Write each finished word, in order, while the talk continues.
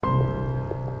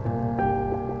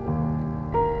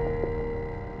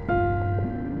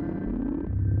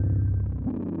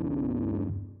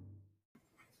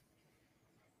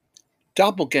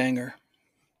Doppelgänger.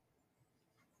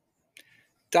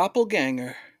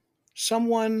 Doppelgänger.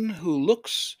 Someone who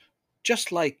looks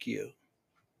just like you.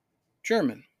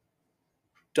 German.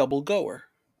 Double goer.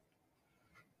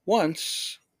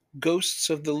 Once, ghosts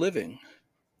of the living.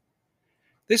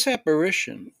 This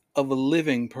apparition of a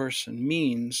living person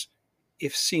means,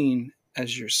 if seen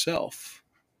as yourself,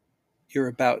 you're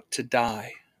about to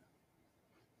die.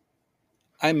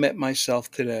 I met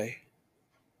myself today.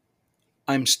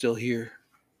 I'm still here.